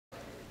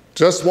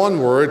Just one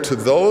word to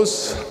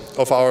those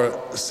of our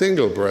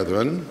single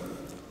brethren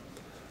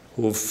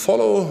who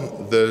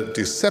follow the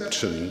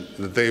deception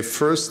that they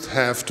first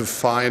have to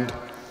find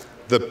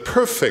the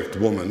perfect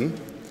woman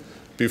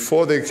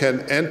before they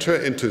can enter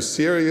into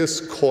serious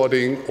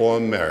courting or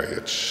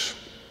marriage.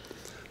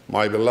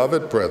 My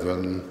beloved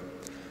brethren,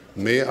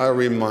 may I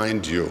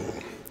remind you,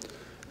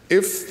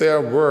 if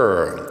there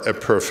were a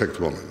perfect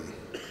woman,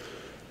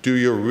 do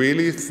you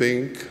really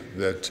think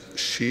that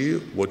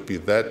she would be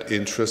that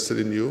interested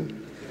in you?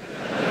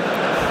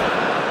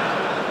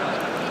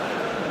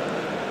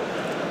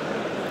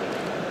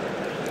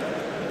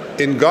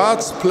 In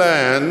God's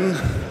plan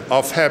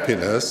of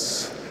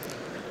happiness,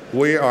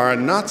 we are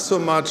not so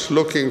much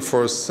looking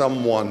for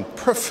someone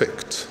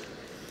perfect,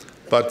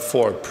 but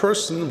for a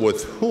person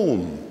with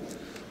whom,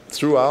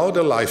 throughout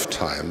a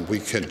lifetime, we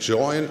can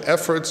join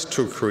efforts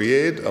to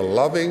create a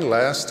loving,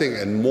 lasting,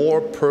 and more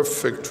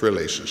perfect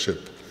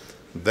relationship.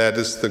 That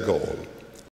is the goal.